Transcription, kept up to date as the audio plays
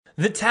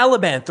The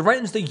Taliban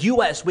threatens the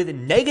U.S. with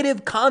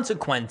negative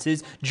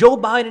consequences. Joe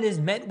Biden is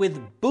met with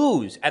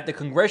boos at the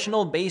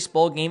congressional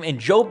baseball game, and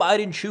Joe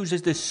Biden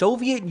chooses the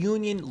Soviet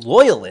Union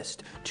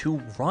loyalist to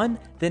run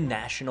the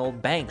national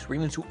banks. We're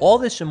going to do all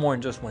this and more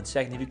in just 1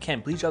 second. If you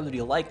can, please drop the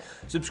video a like,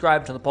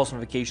 subscribe, turn the post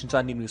notifications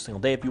on every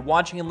single day. If you're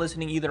watching and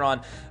listening either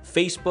on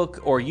Facebook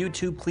or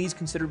YouTube, please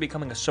consider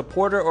becoming a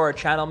supporter or a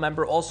channel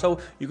member. Also,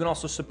 you can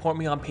also support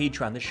me on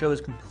Patreon. The show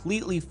is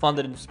completely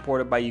funded and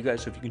supported by you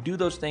guys, so if you can do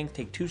those things,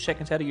 take 2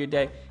 seconds out of your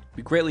day,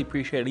 we greatly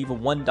appreciate it. Even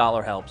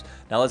 $1 helps.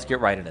 Now let's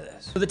get right into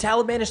this. So the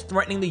Taliban is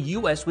threatening the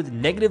U.S. with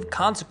negative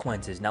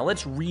consequences. Now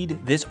let's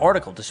read this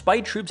article.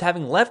 Despite troops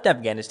having left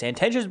Afghanistan,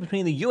 tensions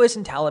between the U.S.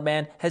 and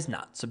Taliban has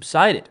not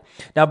subsided.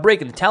 Now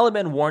breaking, the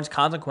Taliban warns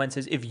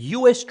consequences if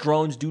U.S.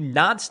 drones do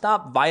not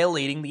stop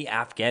violating the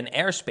Afghan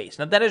airspace.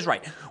 Now that is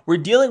right. We're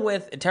dealing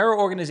with a terror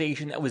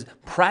organization that was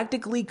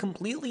practically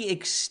completely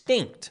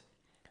extinct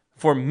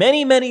for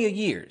many, many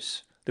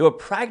years. They were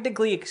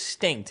practically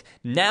extinct,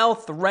 now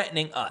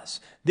threatening us.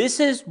 This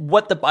is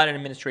what the Biden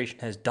administration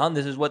has done.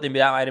 This is what the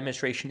Biden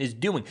administration is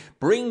doing.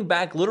 Bringing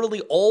back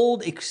literally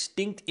old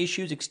extinct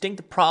issues,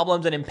 extinct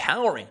problems, and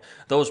empowering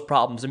those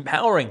problems,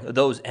 empowering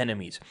those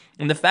enemies.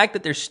 And the fact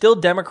that there's still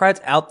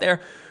Democrats out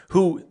there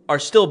who are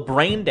still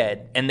brain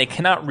dead and they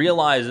cannot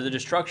realize the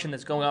destruction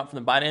that's going on from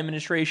the Biden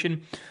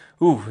administration,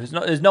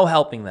 there's no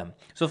helping them.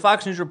 So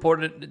Fox News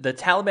reported the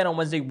Taliban on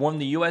Wednesday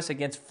warned the U.S.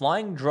 against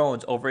flying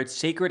drones over its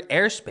sacred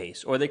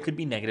airspace, or there could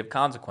be negative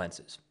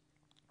consequences.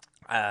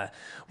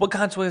 What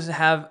consequences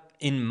have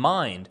in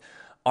mind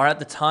are at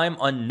the time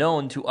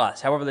unknown to us.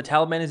 However, the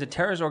Taliban is a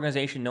terrorist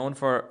organization known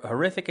for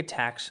horrific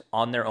attacks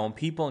on their own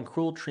people and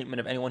cruel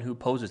treatment of anyone who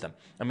opposes them.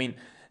 I mean,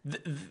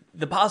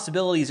 the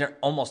possibilities are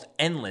almost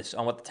endless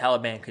on what the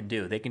Taliban could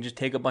do. They can just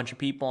take a bunch of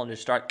people and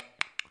just start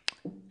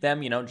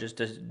them, just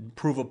to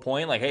prove a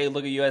point, like, hey,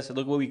 look at us,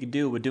 look what we can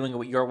do. We're doing it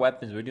with your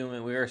weapons. We're doing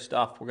it with your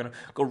stuff. We're going to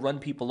go run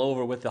people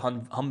over with the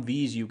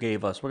Humvees you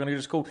gave us. We're going to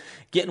just go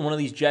get in one of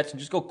these jets and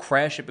just go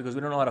crash it because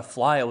we don't know how to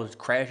fly it. We'll just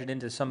crash it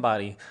into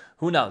somebody.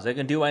 Who knows? They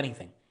can do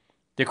anything.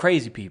 They're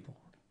crazy people.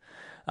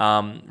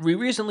 We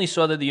recently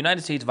saw that the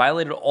United States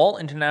violated all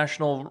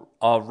international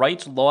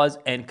rights, laws,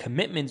 and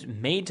commitments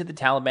made to the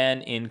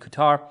Taliban in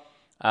Qatar,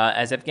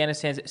 as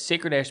Afghanistan's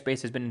sacred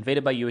airspace has been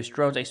invaded by U.S.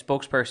 drones, a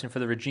spokesperson for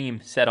the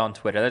regime said on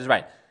Twitter. That's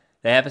right.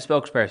 They have a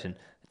spokesperson.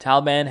 The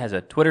Taliban has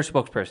a Twitter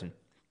spokesperson.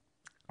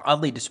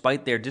 Oddly,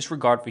 despite their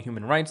disregard for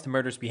human rights, the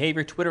murderous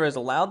behavior, Twitter has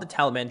allowed the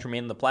Taliban to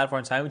remain on the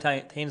platform.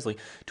 Simultaneously,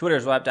 Twitter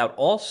has wiped out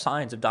all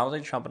signs of Donald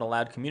J. Trump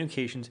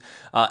and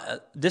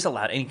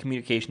disallowed any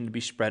communication to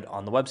be spread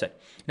on the website.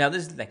 Now,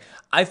 this is the thing.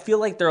 I feel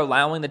like they're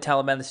allowing the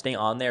Taliban to stay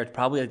on there. It's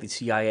probably like the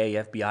CIA,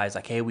 FBI is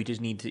like, hey, we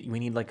need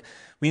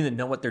to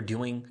know what they're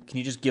doing. Can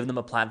you just give them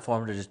a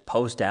platform to just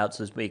post out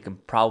so they can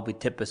probably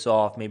tip us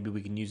off? Maybe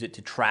we can use it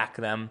to track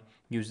them.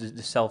 Use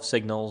the self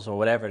signals or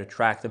whatever to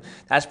track them.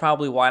 That's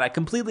probably why. And I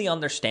completely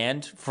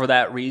understand for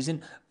that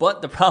reason.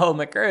 But the problem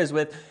occurs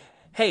with,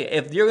 hey,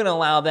 if you're going to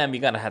allow them, you're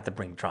going to have to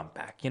bring Trump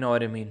back. You know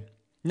what I mean?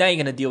 Now you're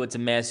going to deal with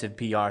some massive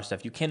PR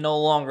stuff. You can no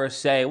longer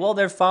say, well,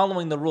 they're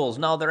following the rules.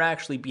 No, they're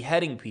actually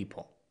beheading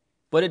people.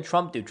 What did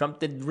Trump do? Trump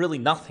did really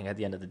nothing at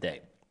the end of the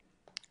day.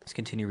 Let's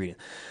continue reading.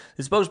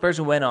 The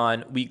spokesperson went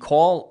on, we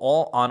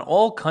call on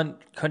all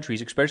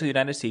countries, especially the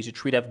United States, to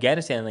treat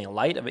Afghanistan in the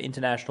light of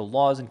international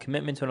laws and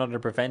commitments in order to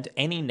prevent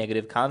any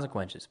negative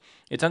consequences.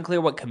 It's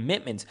unclear what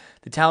commitments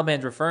the Taliban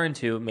is referring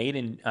to made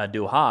in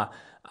Doha,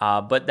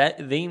 but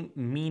that they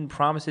mean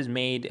promises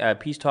made,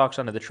 peace talks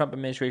under the Trump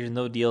administration,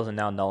 no deals, and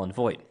now null and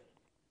void.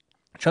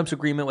 Trump's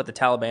agreement with the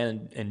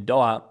Taliban in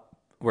Doha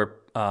were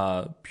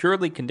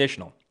purely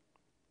conditional.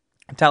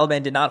 The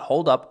Taliban did not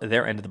hold up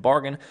their end of the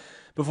bargain,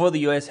 before the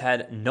U.S.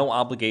 had no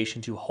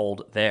obligation to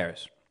hold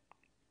theirs.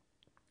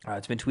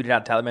 It's been tweeted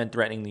out, Taliban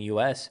threatening the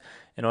U.S.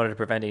 in order to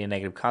prevent any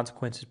negative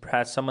consequences.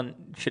 Perhaps someone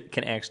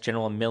can ask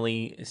General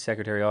Milley,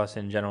 Secretary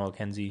Austin, General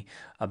Kenzie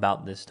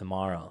about this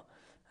tomorrow.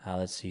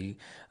 Let's see.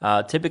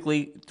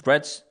 Typically,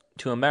 threats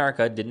to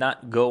America did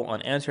not go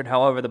unanswered.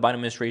 However, the Biden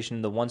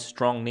administration, the once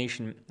strong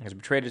nation, has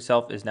betrayed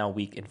itself, is now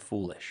weak and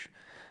foolish.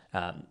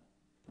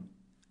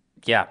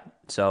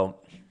 So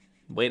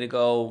way to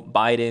go,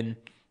 Biden.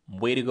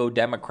 Way to go,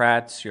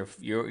 Democrats.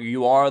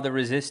 You are the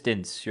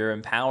resistance. You're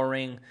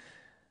empowering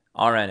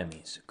our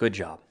enemies. Good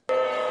job.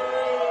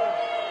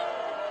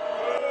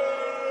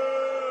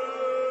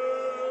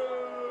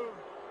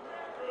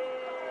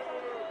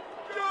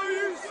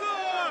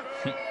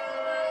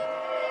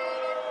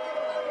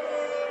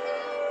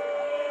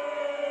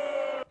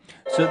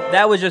 So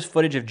that was just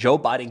footage of Joe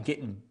Biden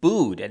getting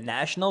booed at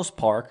Nationals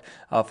Park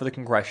for the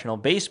congressional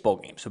baseball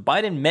game. So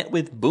Biden met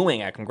with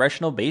booing at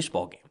congressional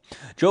baseball game.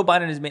 Joe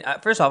Biden has made...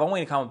 first off, I want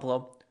you to comment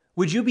below.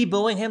 Would you be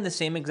booing him the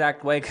same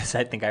exact way? Because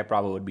I think I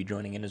probably would be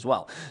joining in as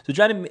well. So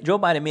Joe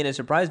Biden made a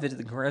surprise visit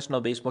to the Congressional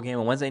baseball game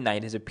on Wednesday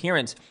night. His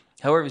appearance,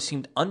 however,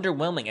 seemed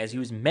underwhelming as he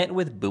was met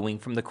with booing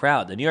from the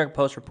crowd. The New York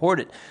Post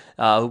reported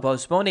who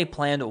postponed a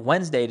planned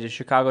Wednesday to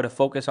Chicago to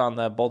focus on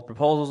both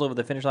proposals over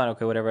the finish line, at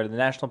the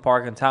National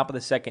Park on top of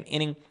the second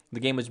inning. The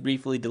game was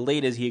briefly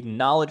delayed as he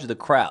acknowledged the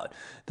crowd,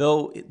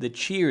 though the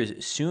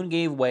cheers soon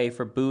gave way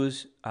for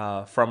boos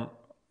from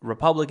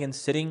Republicans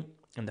sitting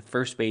in the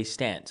first base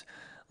stands.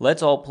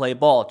 "Let's all play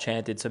ball,"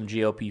 chanted some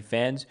GOP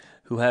fans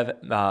who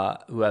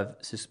have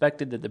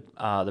suspected that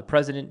the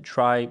president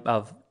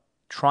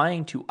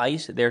trying to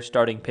ice their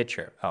starting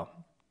pitcher. Oh,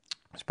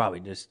 it's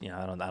probably just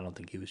I don't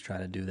think he was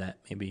trying to do that.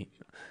 Maybe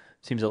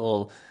seems a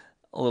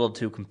little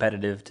too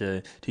competitive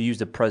to use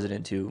the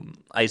president to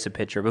ice a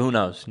pitcher, but who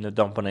knows?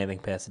 Don't put anything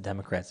past the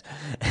Democrats.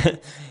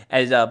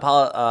 As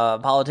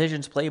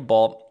politicians play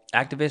ball,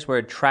 activists were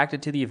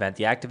attracted to the event.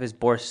 The activists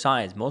bore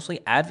signs,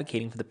 mostly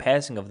advocating for the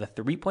passing of the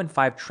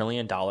 $3.5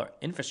 trillion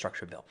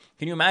infrastructure bill.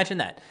 Can you imagine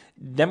that?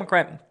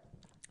 Democrat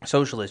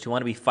socialists who want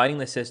to be fighting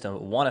the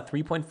system want a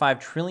 $3.5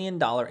 trillion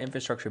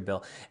infrastructure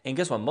bill. And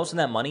guess what? Most of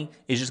that money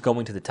is just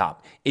going to the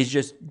top. It's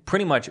just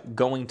pretty much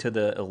going to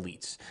the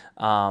elites.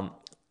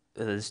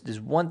 There's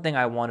one thing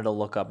I wanted to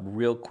look up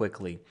real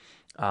quickly.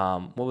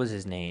 What was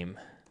his name?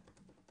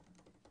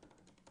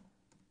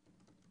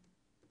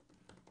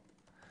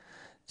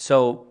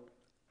 So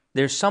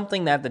there's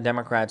something that the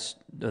Democrats,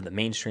 or the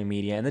mainstream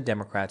media and the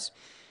Democrats,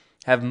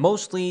 have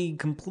mostly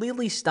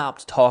completely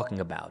stopped talking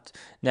about.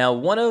 Now,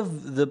 one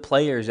of the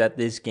players at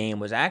this game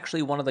was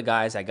actually one of the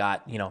guys that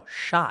got,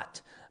 shot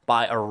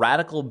by a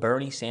radical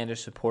Bernie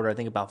Sanders supporter, I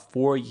think about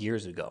 4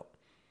 years ago.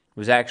 It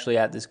was actually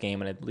at this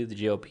game, and I believe the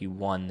GOP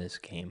won this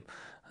game.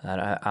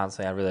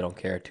 Honestly, I really don't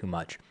care too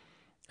much.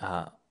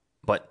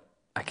 But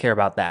I care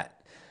about that.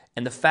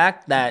 And the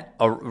fact that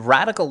a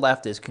radical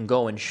leftist can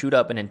go and shoot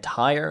up an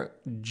entire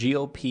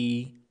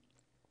GOP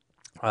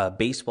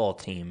baseball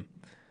team,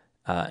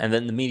 and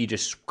then the media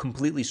just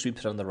completely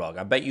sweeps it under the rug.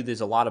 I bet you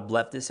there's a lot of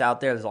leftists out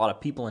there, there's a lot of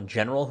people in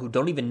general who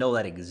don't even know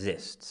that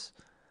exists.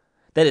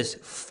 That is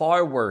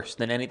far worse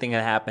than anything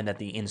that happened at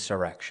the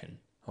insurrection,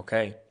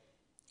 okay?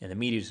 And the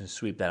media just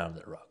sweep that under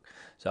the rug.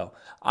 So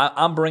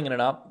I'm bringing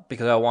it up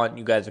because I want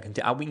you guys to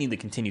continue. We need to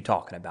continue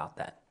talking about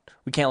that.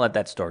 We can't let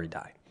that story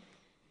die.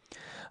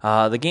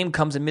 The game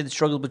comes amid the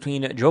struggles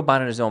between Joe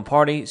Biden and his own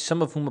party,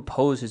 some of whom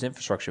oppose his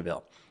infrastructure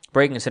bill.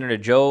 Breaking Senator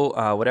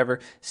Joe,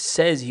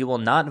 says he will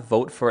not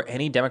vote for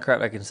any Democrat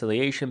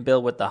reconciliation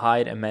bill with the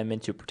Hyde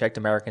Amendment to protect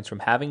Americans from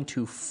having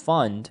to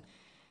fund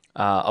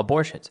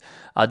abortions.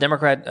 A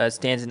Democrat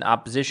stands in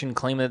opposition,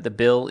 claiming that the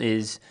bill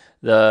is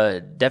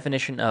the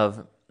definition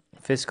of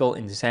fiscal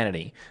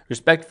insanity.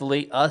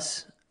 Respectfully,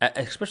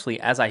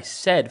 especially as I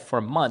said for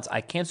months,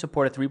 I can't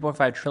support a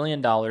 $3.5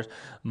 trillion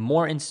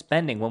more in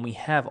spending when we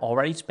have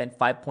already spent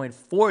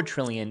 $5.4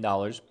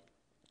 trillion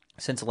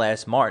since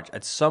last March.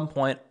 At some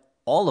point,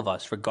 all of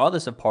us,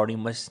 regardless of party,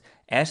 must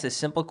ask the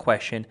simple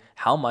question,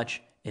 how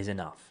much is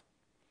enough?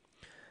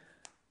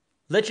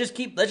 Let's just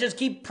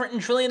keep printing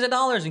trillions of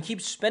dollars and keep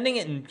spending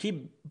it and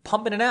keep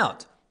pumping it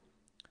out.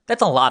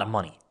 That's a lot of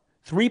money.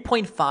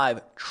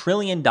 $3.5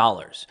 trillion.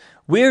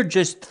 We're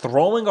just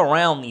throwing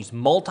around these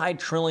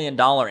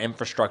multi-trillion-dollar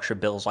infrastructure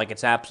bills like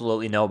it's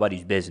absolutely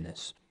nobody's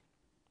business.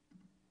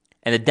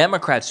 And the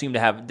Democrats seem to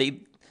have... The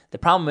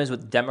problem is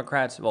with the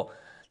Democrats,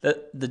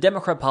 the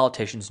Democrat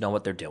politicians know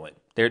what they're doing.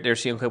 They're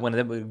seeing, okay, when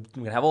we're going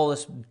to have all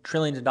this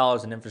trillions of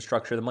dollars in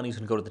infrastructure, the money's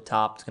going to go to the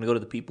top. It's going to go to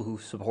the people who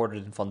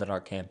supported and funded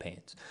our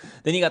campaigns.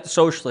 Then you got the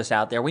socialists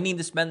out there. We need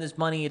to spend this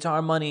money. It's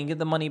our money and get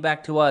the money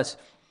back to us.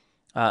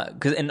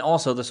 And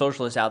also the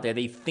socialists out there,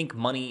 they think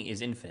money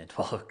is infinite.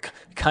 Well, it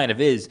kind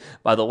of is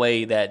by the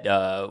way that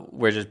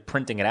we're just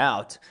printing it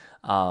out.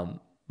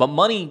 But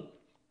money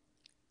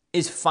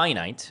is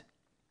finite.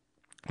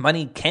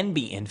 Money can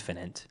be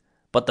infinite,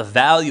 but the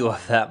value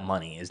of that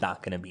money is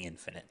not going to be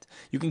infinite.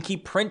 You can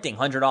keep printing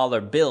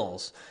 $100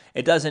 bills.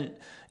 It's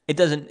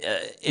going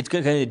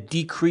to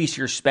decrease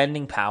your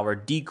spending power,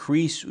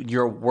 decrease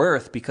your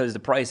worth because the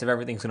price of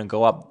everything's going to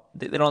go up.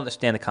 They don't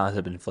understand the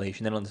concept of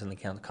inflation. They don't understand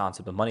the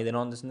concept of money. They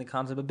don't understand the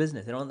concept of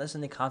business. They don't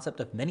understand the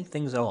concept of many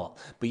things at all.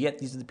 But yet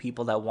these are the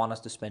people that want us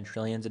to spend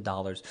trillions of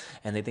dollars,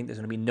 and they think there's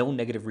going to be no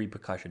negative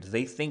repercussions.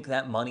 They think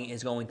that money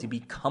is going to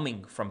be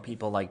coming from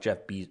people like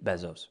Jeff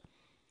Bezos.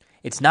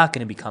 It's not going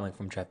to be coming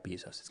from Jeff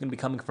Bezos. It's going to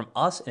be coming from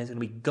us, and it's going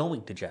to be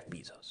going to Jeff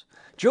Bezos.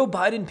 Joe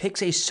Biden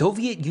picks a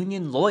Soviet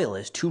Union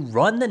loyalist to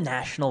run the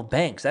national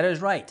banks. That is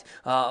right.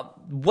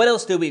 What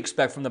else do we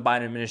expect from the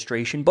Biden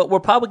administration? But we're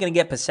probably going to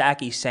get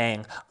Psaki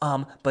saying,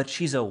 but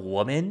she's a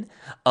woman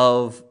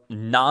of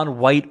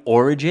non-white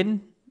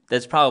origin.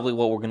 That's probably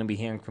what we're going to be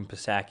hearing from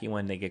Psaki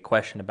when they get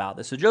questioned about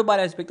this. So Joe Biden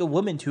has picked a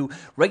woman to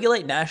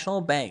regulate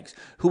national banks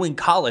who in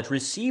college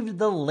received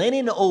the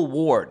Lenin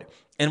Award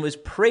and was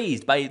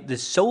praised by the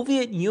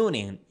Soviet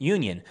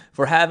Union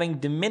for having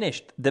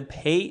diminished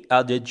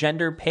the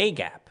gender pay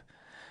gap.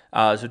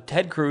 So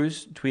Ted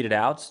Cruz tweeted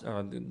out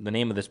the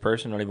name of this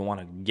person. I don't even want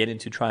to get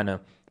into trying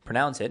to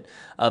pronounce it,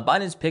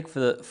 Biden's pick for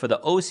the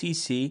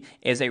OCC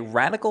is a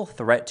radical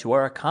threat to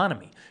our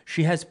economy.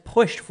 She has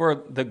pushed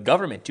for the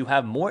government to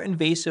have more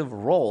invasive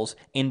roles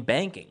in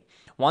banking,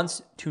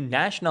 wants to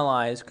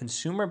nationalize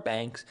consumer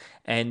banks,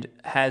 and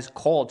has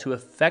called to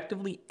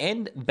effectively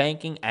end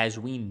banking as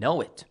we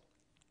know it.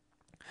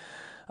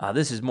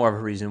 This is more of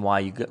a reason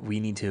why we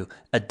need to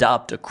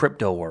adopt a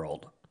crypto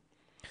world.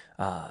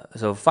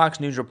 So Fox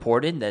News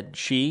reported that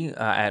she,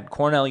 at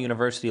Cornell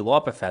University law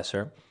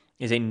professor,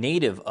 is a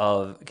native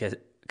of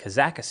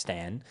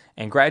Kazakhstan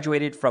and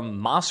graduated from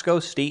Moscow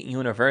State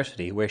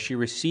University, where she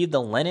received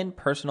the Lenin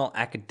Personal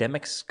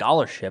Academic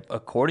Scholarship,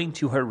 according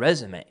to her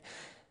resume.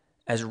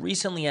 As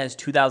recently as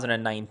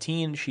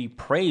 2019, she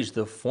praised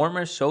the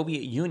former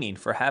Soviet Union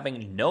for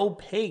having no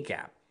pay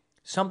gap,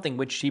 something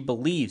which she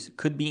believes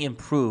could be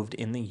improved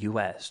in the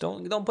U.S.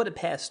 Don't put it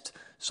past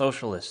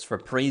socialists for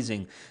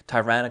praising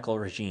tyrannical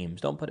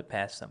regimes. Don't put it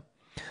past them.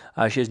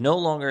 She is no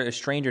longer a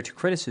stranger to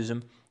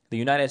criticism the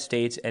United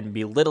States and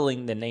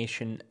belittling the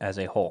nation as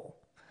a whole.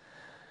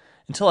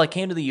 Until I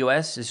came to the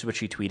U.S., this is what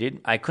she tweeted,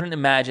 I couldn't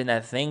imagine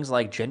that things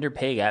like gender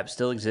pay gap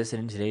still existed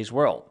in today's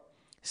world.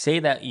 Say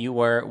that you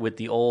were with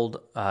the old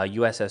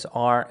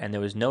USSR and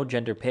there was no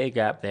gender pay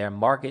gap there.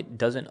 Market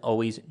doesn't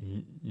always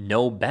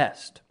know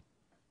best.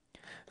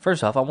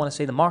 First off, I want to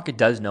say the market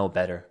does know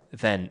better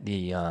than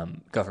the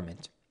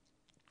government.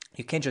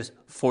 You can't just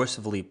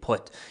forcibly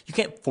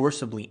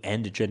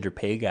end a gender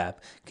pay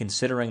gap,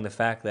 considering the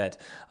fact that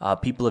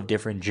people of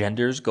different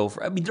genders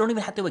you don't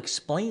even have to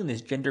explain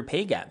this gender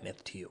pay gap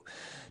myth to you.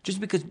 Just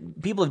because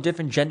people of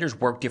different genders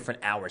work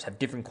different hours, have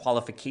different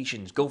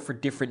qualifications, go for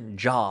different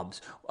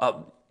jobs,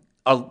 are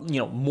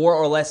more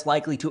or less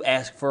likely to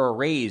ask for a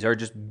raise, or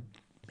just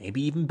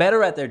maybe even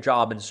better at their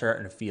job in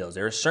certain fields.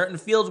 There are certain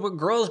fields where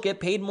girls get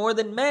paid more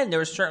than men.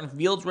 There are certain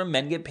fields where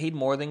men get paid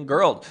more than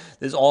girls.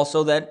 There's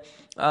also the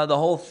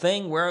whole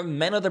thing where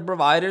men are the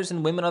providers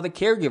and women are the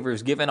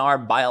caregivers, given our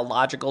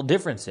biological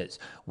differences.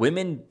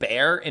 Women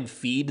bear and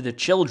feed the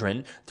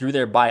children through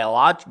their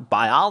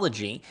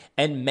biology,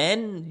 and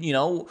men,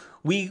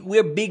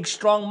 we're big,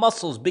 strong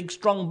muscles, big,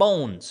 strong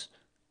bones.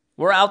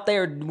 We're out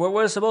there where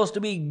we're supposed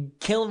to be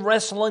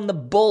wrestling the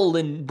bull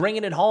and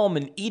bringing it home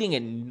and eating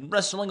it, and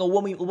wrestling a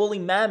woolly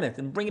mammoth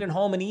and bringing it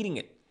home and eating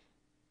it.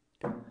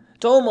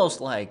 It's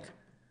almost like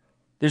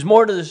there's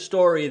more to the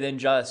story than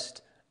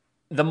just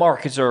the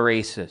markets are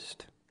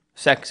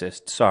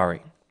sexist,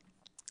 sorry.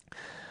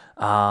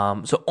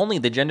 So only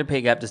the gender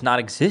pay gap does not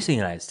exist in the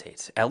United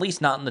States, at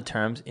least not in the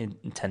terms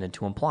intended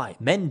to imply.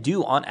 Men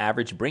do, on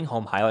average, bring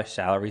home higher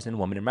salaries than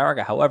women in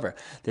America. However,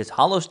 this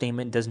hollow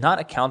statement does not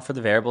account for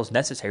the variables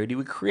necessary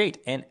to create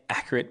an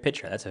accurate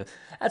picture.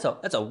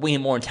 That's a way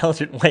more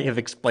intelligent way of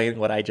explaining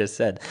what I just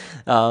said.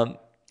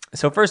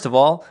 So first of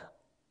all,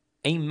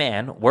 a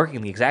man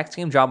working the exact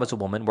same job as a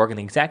woman, working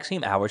the exact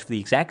same hours for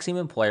the exact same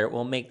employer,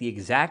 will make the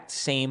exact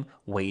same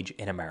wage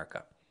in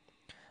America.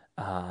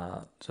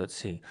 So let's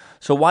see.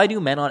 So why do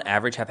men on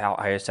average have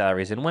higher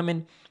salaries than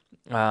women?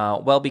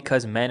 Well,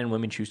 because men and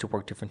women choose to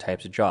work different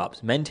types of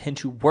jobs. Men tend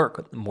to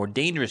work more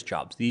dangerous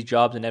jobs. These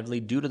jobs, inevitably,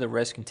 due to the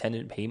risk, tend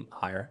to pay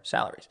higher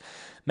salaries.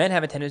 Men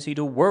have a tendency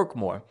to work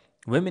more.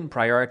 Women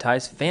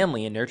prioritize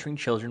family and nurturing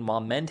children,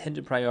 while men tend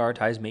to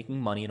prioritize making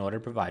money in order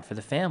to provide for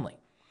the family.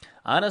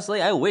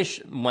 Honestly, I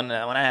wish when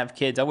I have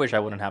kids, I wish I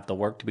wouldn't have to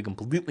work, to be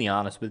completely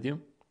honest with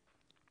you.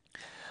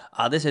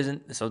 This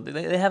isn't, so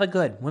they have it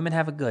good. Women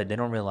have it good. They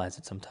don't realize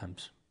it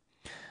sometimes.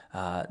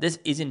 This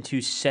isn't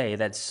to say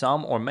that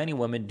some or many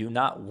women do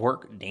not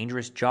work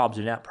dangerous jobs,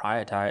 do not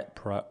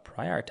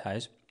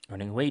prioritize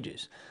earning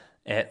wages.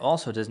 It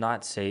also does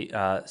not say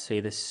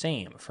the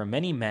same. For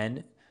many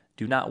men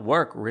do not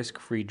work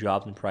risk-free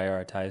jobs and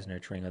prioritize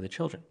nurturing other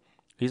children.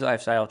 These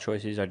lifestyle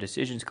choices are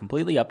decisions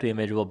completely up to the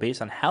individual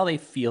based on how they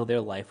feel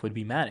their life would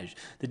be managed.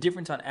 The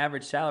difference on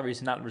average salaries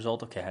is not a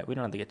result. Okay, we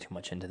don't have to get too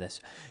much into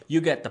this.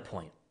 You get the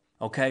point.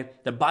 Okay,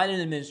 the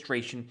Biden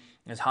administration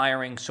is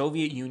hiring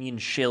Soviet Union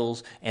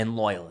shills and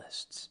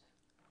loyalists.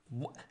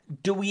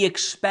 Do we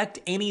expect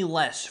any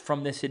less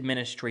from this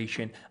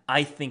administration?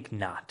 I think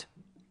not.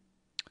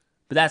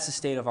 But that's the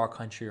state of our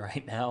country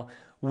right now.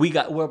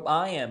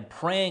 I am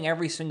praying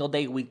every single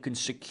day we can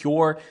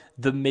secure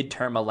the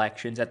midterm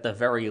elections at the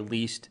very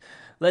least.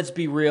 Let's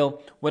be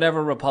real.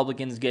 Whatever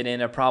Republicans get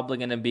in are probably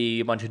going to be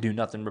a bunch of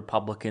do-nothing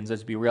Republicans.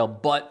 Let's be real.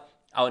 But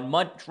I would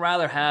much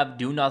rather have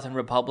do-nothing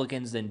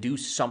Republicans than do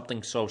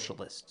something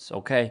socialists,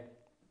 okay?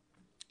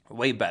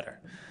 Way better.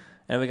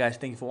 Anyway, guys,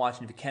 thank you for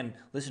watching. If you can,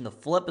 listen to the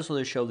full episode of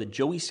the show, the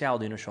Joey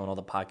Saladino Show on all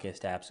the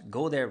podcast apps.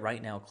 Go there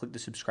right now. Click the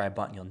subscribe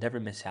button. You'll never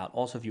miss out.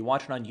 Also, if you're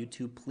watching on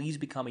YouTube, please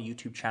become a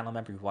YouTube channel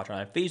member. If you're watching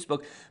on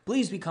Facebook,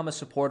 please become a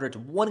supporter. It's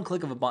one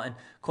click of a button.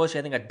 Costs you,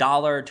 I think, $1,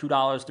 $2,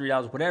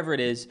 $3, whatever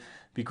it is.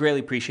 Be greatly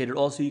appreciated.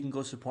 Also, you can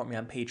go support me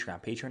on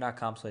Patreon,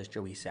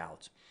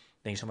 patreon.com/JoeySalads.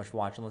 Thank you so much for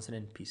watching and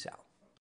listening. Peace out.